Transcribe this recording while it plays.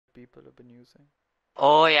people have been using.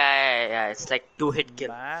 Oh yeah. It's like 2-hit kill.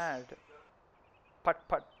 Mad. Put.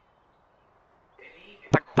 Put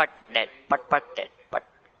dead. Put dead. Put.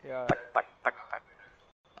 Yeah. Put.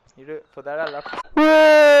 For that I left.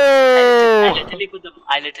 I literally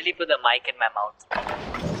put the mic in my mouth.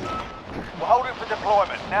 We're holding for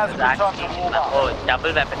deployment. Now's the time to warm up. Oh,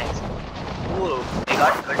 double weapon X. Ooh, they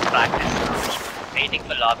got good practice now. Waiting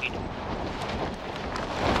for lobby to.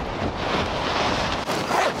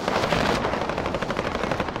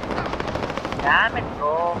 Damn it,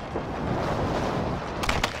 bro.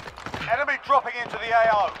 Enemy dropping into the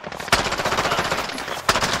AO.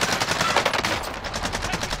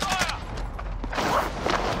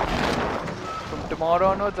 From tomorrow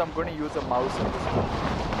onwards, I'm going to use a mouse in this game.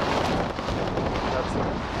 That's it.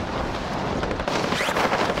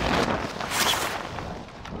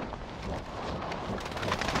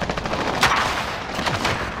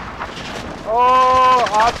 Oh,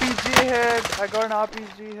 RPG hit! I got an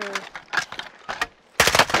RPG hit.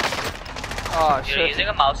 Ah, shit. You're using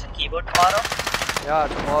a mouse and keyboard tomorrow? Yeah,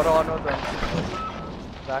 tomorrow onwards I'm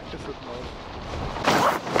practice with mouse.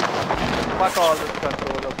 Fuck all this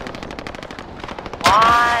controller bullshit.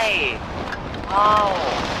 Why? How?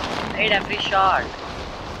 I hit every shot.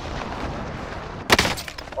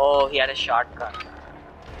 Oh, he had a shotgun.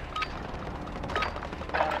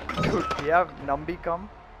 Dude, we have Numbicum.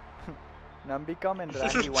 Numbicum and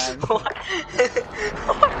Randy Wang. What?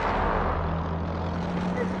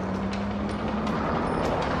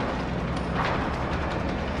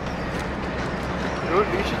 Dude,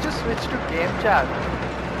 we should just switch to game chat.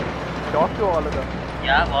 Talk to all of them.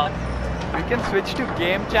 Yeah, what? We can switch to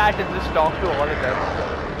game chat and just talk to all of them.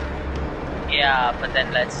 Yeah, but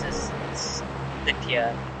then let's just sit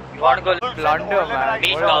here. You wanna go Plunder, man.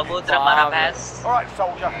 meet What a Kamudra farm. Manabhas? Alright,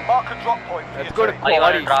 soldier. Mark a drop point for Let's your go to team. Oh, you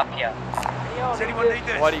wanna Quarry. drop here? Does anyone need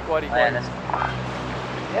this? Quarry. Oh, yeah, let's go.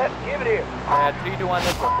 Yep, give it here. 3, 2, 1,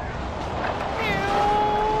 let's go.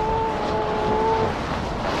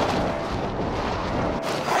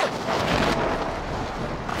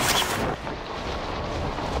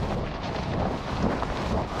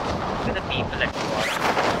 Look at the people at war.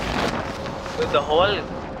 So the whole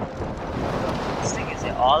this thing is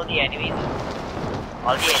all the enemies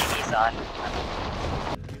are. He's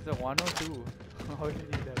a 102. How did he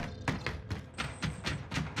die?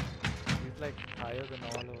 He's like higher than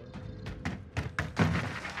all of us.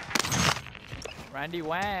 Randy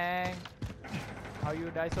Wang! How you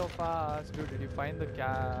die so fast? Dude, did you find the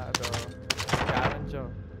scavenger?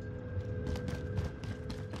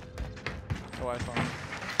 Oh, I found it.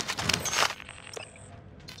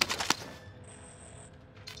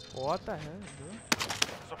 What the hell, dude?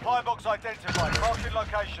 Supply box identified. Marking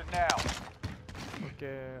location now.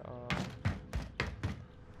 Okay,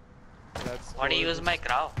 let's Why do you go use this- my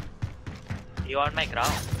crow? You want my crow?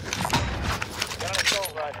 Got an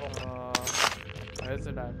assault rifle. Where is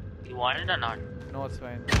it at? You want it or not? No, it's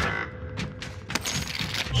fine.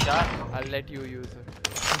 Sure. I'll let you use it.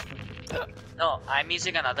 No, I'm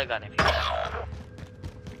using another gun if you want.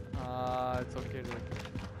 It's okay, dude.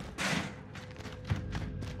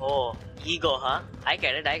 Oh, ego, huh? I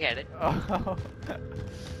get it. Oh,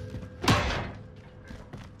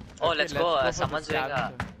 Oh, okay, let's go. for the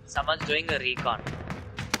Someone's doing a recon.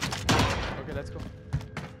 Okay, let's go.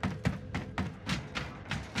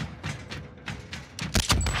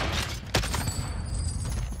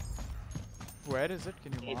 Where is it?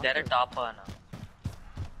 Can you Is mark there a it? topper now?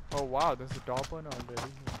 Oh wow, there's a top one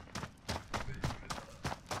already.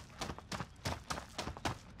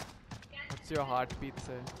 What's your heartbeat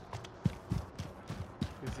say?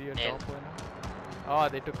 Is he a Nail. top one? Oh,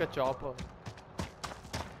 they took a chopper. Do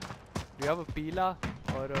you have a pila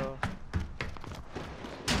or a...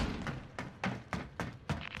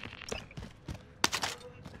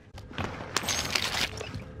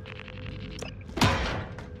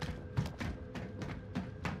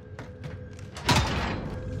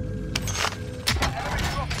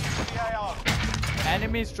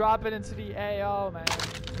 Enemies dropping into the AO, man.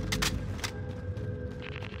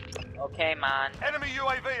 Okay, man. Enemy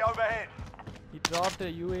UAV overhead. He dropped a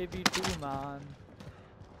UAV too, man.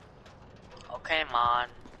 Okay, man.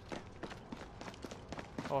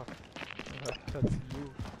 Oh, that's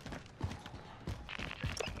you.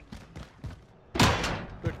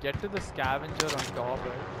 Dude, get to the scavenger on top,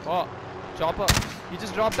 right? Oh, chopper. He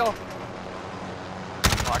just dropped off.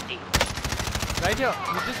 40. Right here.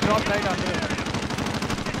 He just dropped right under it.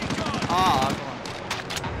 Ah, come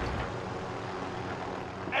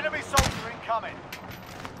on. Enemy soldier incoming.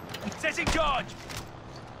 Setting charge.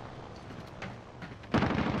 You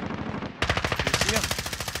see him?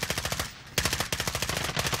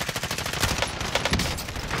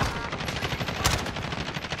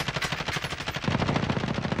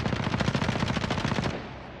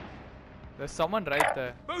 There's someone right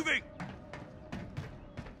there. Moving!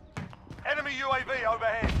 Enemy UAV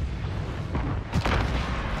overhead.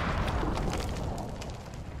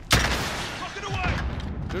 Rocket away!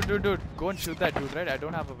 Dude, go and shoot that dude, right? I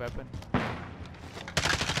don't have a weapon.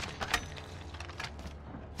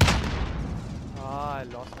 Ah, I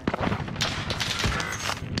lost my gun.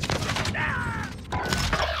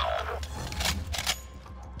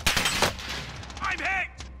 I'm hit!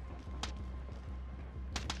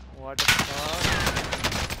 What the fuck?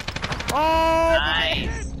 Oh!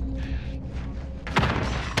 Nice.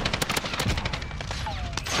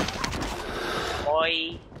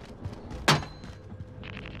 Boy.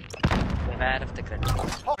 Beware of the critical.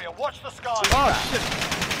 Hurry, watch the sky. Oh shit!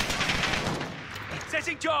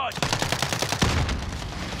 Setting charge.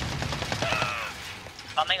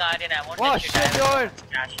 Coming Aryan, I won't Oh let you shit, die. dude!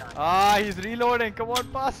 Crash on. Ah, he's reloading. Come on,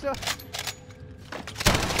 faster!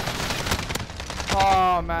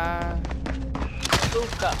 Oh man,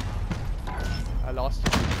 I lost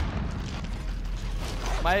him.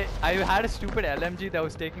 I had a stupid LMG that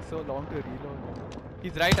was taking so long to reload.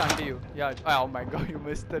 He's right under you. Yeah. Oh my god, you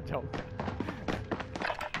missed the jump.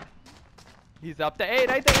 He's up there. Hey,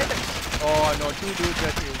 right there, right there. Oh no, 2 dudes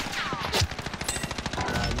at you.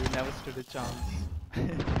 You never stood a chance.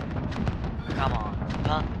 Come on.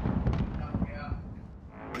 Huh?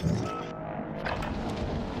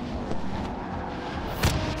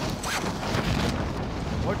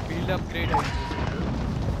 What field upgrade are you using?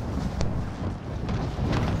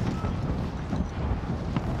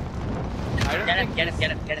 I don't Get think him, get him,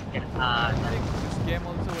 get him, get him, get him. Ah, I think this game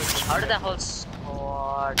also was. how did the whole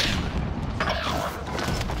squad?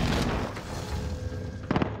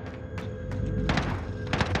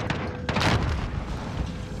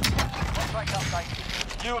 Contract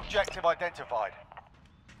update. New objective identified.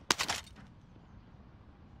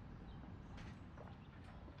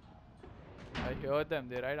 I hear them.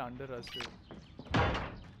 They're right under us too.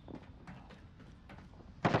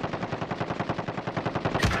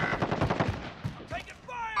 Taking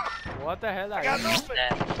fire! What the hell are I got you? movement!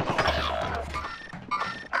 There.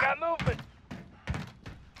 I got movement!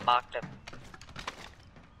 Marked him.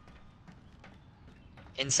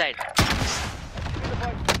 Inside.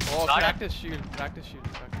 Oh, Got cracked his shield. Cracked his shield.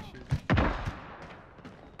 Cracked his shield.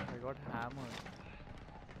 I got hammered.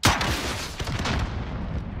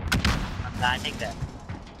 I'm landing there.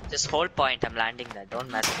 Just hold point, I'm landing there. Don't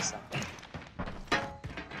mess this up.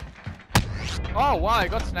 Oh wow, I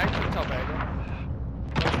got sniped from top. I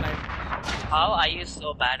got sniped. How are you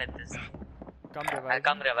so bad at this? Come revive. I'll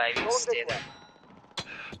come revive you. Go Stay this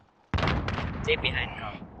there. Stay behind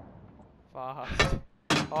now. Fast.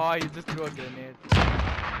 Oh, he just threw a grenade.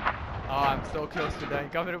 Oh, I'm so close to dying.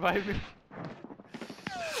 Come revive me.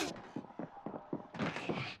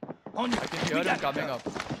 On you. I can hear him coming up.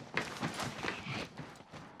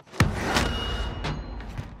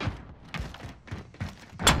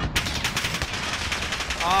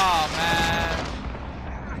 Oh man.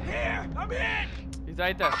 Here! I'm in! He's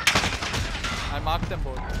right there. I marked them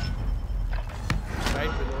both.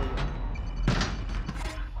 Right below you.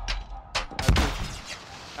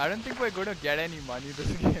 I don't think we're gonna get any money this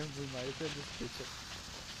game. We might as well just pitch it.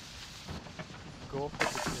 Go for the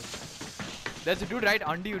kill. There's a dude right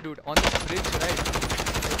under you, dude. On the bridge, right?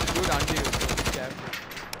 There's a dude under you, so be careful.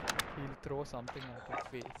 He'll throw something at your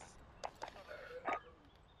face.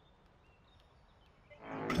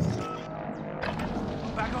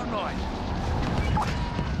 Back online.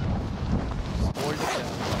 Just hold it down.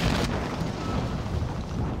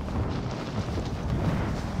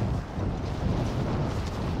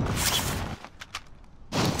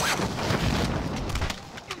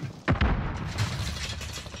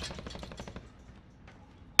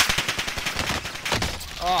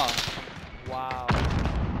 Oh, wow.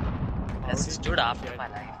 This is dude after Shit. my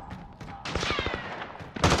life.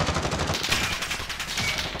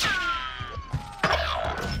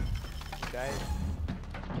 Died.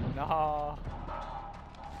 No.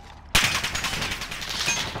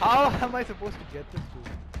 How am I supposed to get this dude?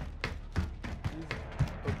 He's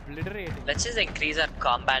obliterating. Let's just increase our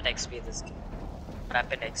combat XP this game.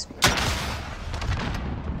 Rapid XP.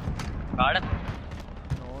 Got him?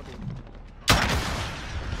 No, dude.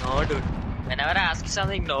 No, dude. Whenever I ask you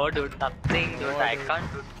something, no, dude. Nothing, dude. No, I dude.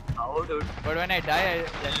 can't do. No, dude. But when I die,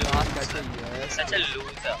 then you ask, I say yes. Such a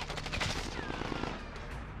loser.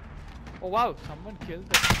 Oh wow, someone killed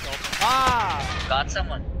the top. Ah! Got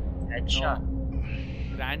someone. Headshot.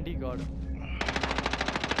 No. Randy got him.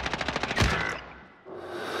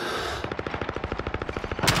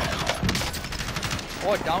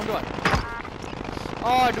 Oh, downed one.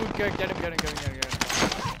 Oh, dude, get him.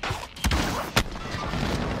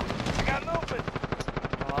 I got movement!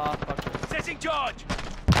 charge!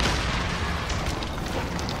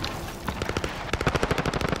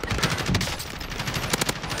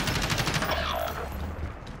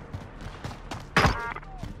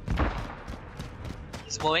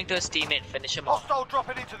 He's moving to his teammate. Finish him off. Hostile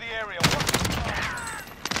dropping into the area.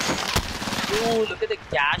 Ooh, look at the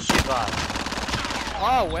cash you got.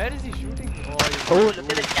 Oh, where is he shooting? Oh, look at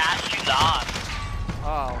the cash you got.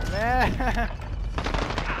 Oh man.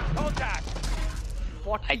 Contact!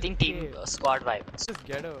 I think team squad wipe. Just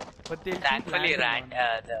get her. But they'll keep Thankfully, landing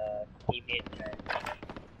the teammate.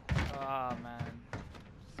 Ah man.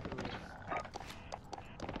 Screw it.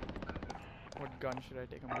 What gun should I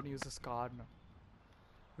take? I'm gonna use a scar now.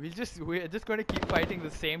 We're just gonna keep fighting the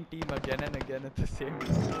same team again and again at the same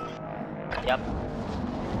time. Yep.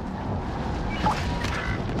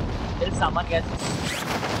 Till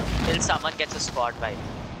someone gets a squad wipe.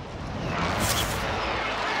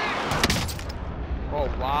 Oh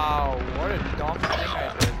wow, what a dumb thing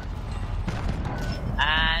I did.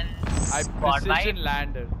 And I squad precision wipe.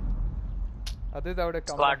 landed. Others I would have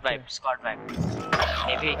come Squad back wipe. Squad wipe.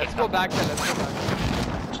 Maybe we Let's can go back there, let's go back.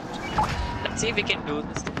 Let's see if we can do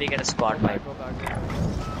this if we get a squad Go back, wipe. go back, go back.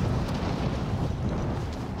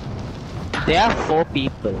 There are 4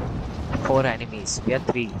 people. 4 enemies. We are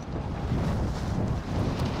 3.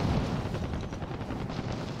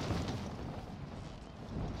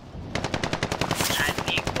 And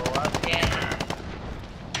we go again.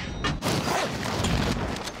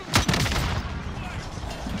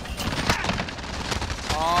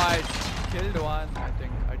 Oh, I killed one, I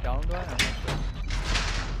think. I downed one, I'm not sure.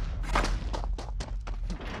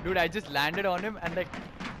 Dude, I just landed on him and like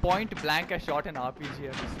point blank I shot an RPG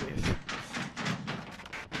at his face.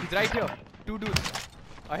 He's right here. 2 dudes.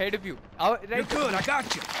 Ahead of you. Right You're good, I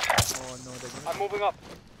got you. Oh no, they're gonna... I'm moving up.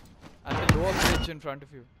 And the lower bridge in front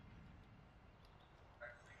of you.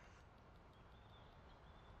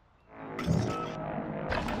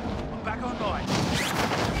 I'm back online.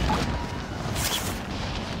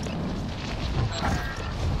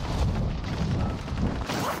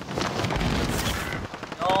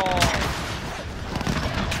 No.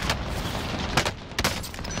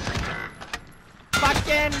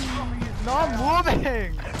 Fucking not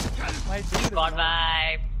moving. My dude is Squad not-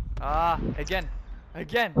 wipe. Ah, again.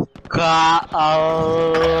 Again. Oh.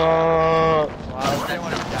 Wow, I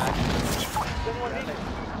want to dash.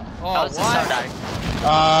 Oh, How's this what? sound like?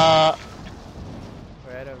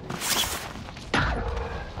 Where are we?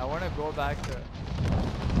 I want to go back to...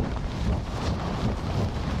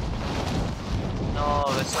 No,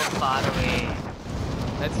 we're so far away.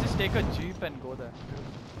 Let's just take a jeep and go there.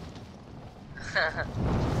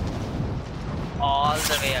 All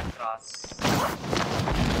the way across.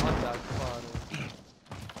 Not that far away.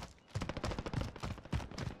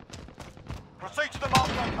 Proceed to the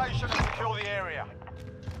marked location and secure the area.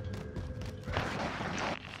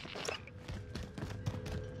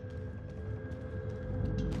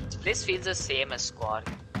 This feels the same as squad.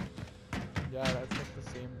 Yeah, that's like the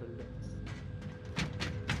same buildings.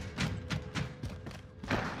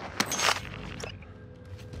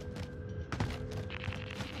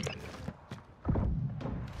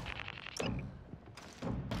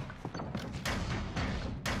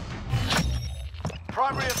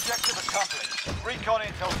 Primary objective accomplished. Recon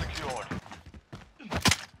intel secured.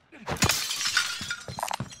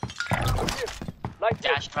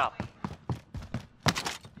 Cash drop.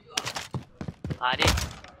 Adi,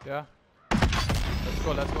 Yeah. Let's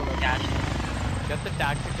go, let's go, let's go. cash. Get the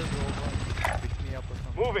tactical rover and pick me up or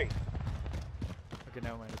something. Moving. Okay,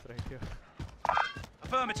 never mind, it's right here.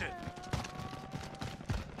 Affirmative.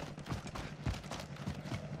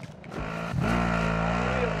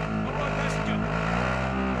 All right, passenger.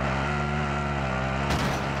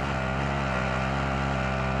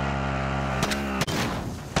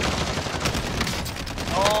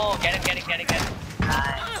 Oh, get him.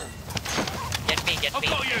 Nice. Get me. I've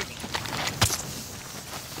got you.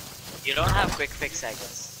 You don't have quick fix, I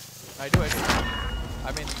guess. I do.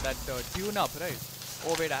 I mean, that tune up, right?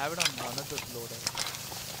 Oh, wait, I have it on another loader.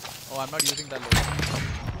 Oh, I'm not using that loader.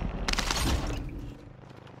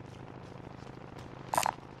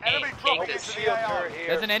 Enemy Hey, dropping take into this. the AO.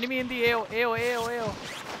 There's an enemy in the AO. AO.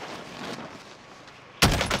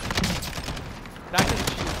 That is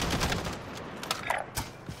shield.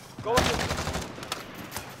 Go on.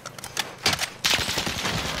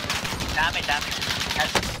 Damn it. I'm hit.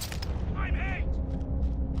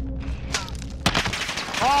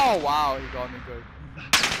 Oh, wow, he got me good.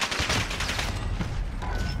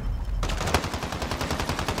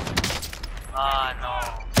 Ah, no.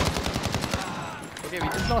 Okay, we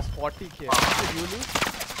just lost 40k. Did you lose?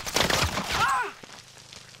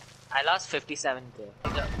 I lost 57k.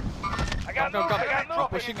 I got Come, movement. come. I got I'm movement.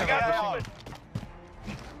 pushing I him, got I'm movement.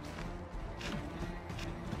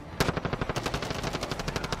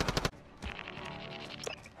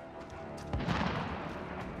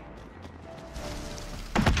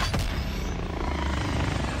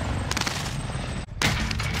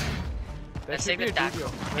 There Let's should take be the a tack. dude here.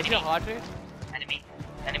 What's Enemy. your heart rate? Enemy.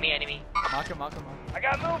 Enemy, enemy. Mark him, mark him, mark him. I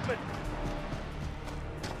got movement.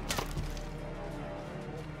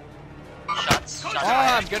 Shots. Oh, Shots.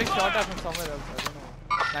 I'm getting shot at from somewhere else. I don't know.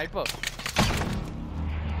 Sniper.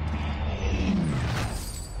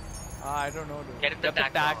 I don't know, dude. Get the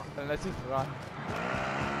tack tack. now. Let's just run.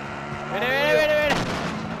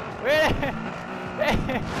 Wait.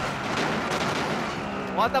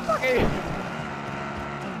 What the fuck are you?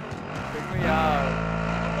 Pick me up.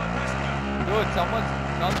 Dude, someone's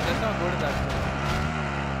not. Let's not go to that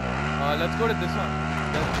one. Let's go to this one.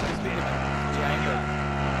 This big behind us.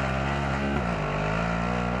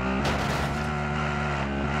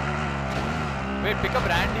 Wait, pick up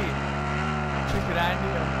Randy. Pick Randy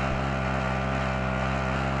up.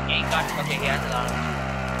 He got. Okay, he has a lot.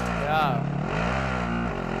 Yeah.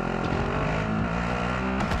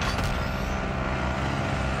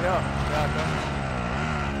 Yeah, come.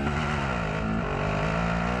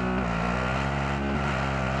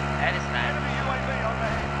 That is bad. Enemy UAV on the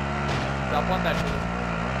head. It's up on that hill.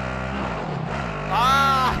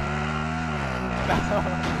 Ah!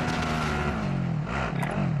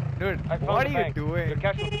 Dude, what are you doing? Your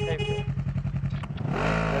cash will be safe here.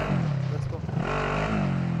 Let's go.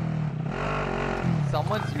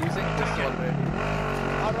 Someone's using this already.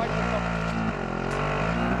 I'll write you something.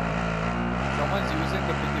 Someone's using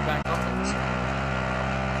the piggy bank.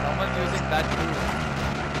 Someone's using that too.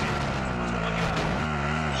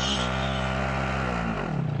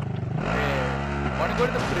 Want to go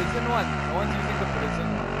to the prison one? No one's using the prison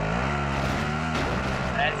one.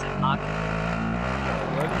 That's a mark.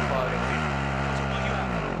 Really far.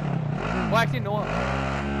 Oh, actually, no.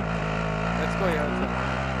 Let's go here. Let's go.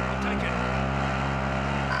 Take it.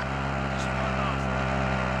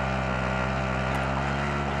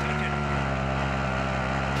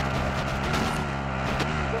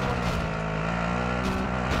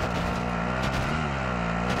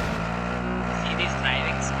 See these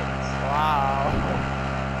driving skills. Wow.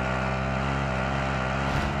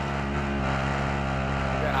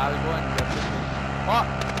 Okay, I'll go and get this thing. Oh!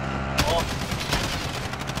 Oh,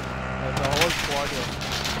 There's a whole squad here.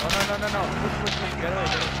 No. Push. Get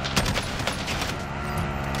away.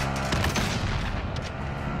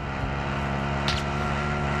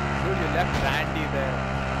 Dude, you left Randy there.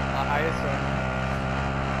 Our highest one.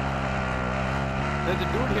 There's a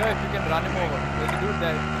dude here if you can run him over. There's a dude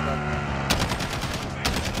there if you can run.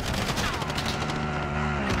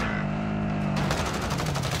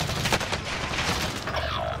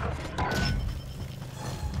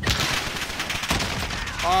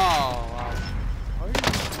 Oh, wow. How are you?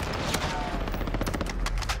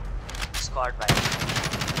 squad by.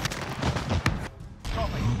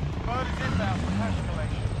 Copy. Bird is inbound for cash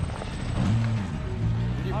collection.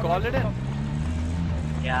 Did you call it in?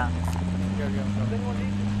 Yeah. Okay, I'm coming. Anyone need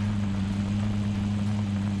it?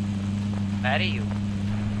 Where are you?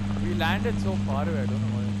 We landed so far away, I don't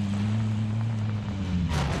know why.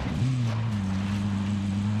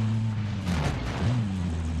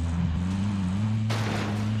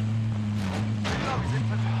 Reload is in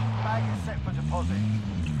position. Bag is set for deposit.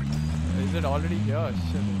 Is it already here?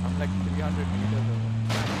 Shit, I'm like 300 meters away.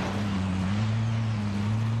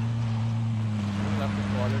 We'll have to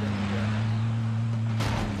call it in here.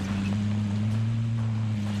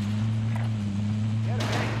 Get a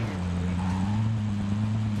bag.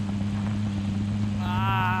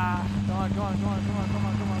 Ah! Come on.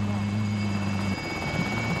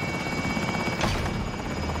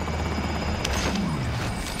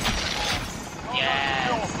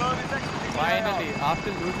 Yes. Bird is exiting. Finally,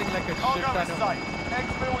 after losing like a shit Cargo ton is of... safe.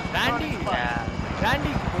 Exfil is Randy! returning to base. Yeah. Randy,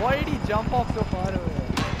 why did he jump off so far away?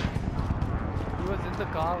 He was in the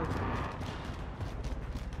car with me.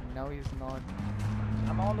 Now he's not.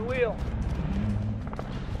 I'm on the wheel.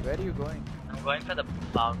 Where are you going? I'm going for the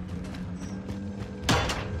bounty.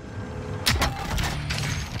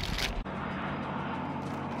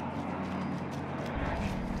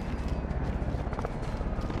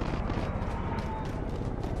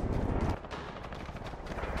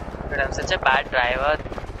 But I'm such a bad driver.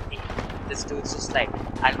 This dude's just like,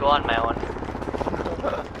 I'll go on my own.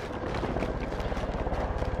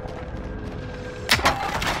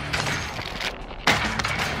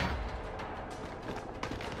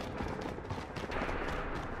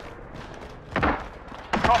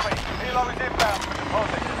 Copy. Helo is inbound for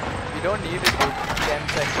deposit.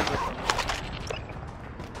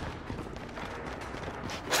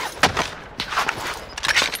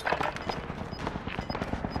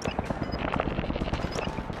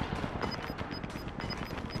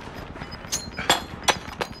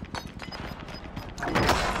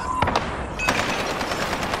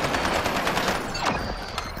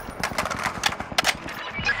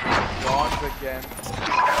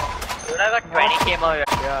 got 20k more.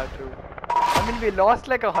 Yeah, true. I mean, we lost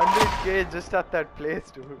like 100k just at that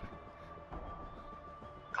place, dude.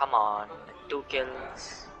 Come on, 2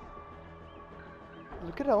 kills.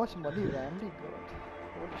 Look at how much money Randy got.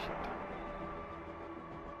 Holy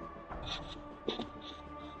shit.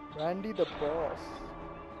 Randy the boss.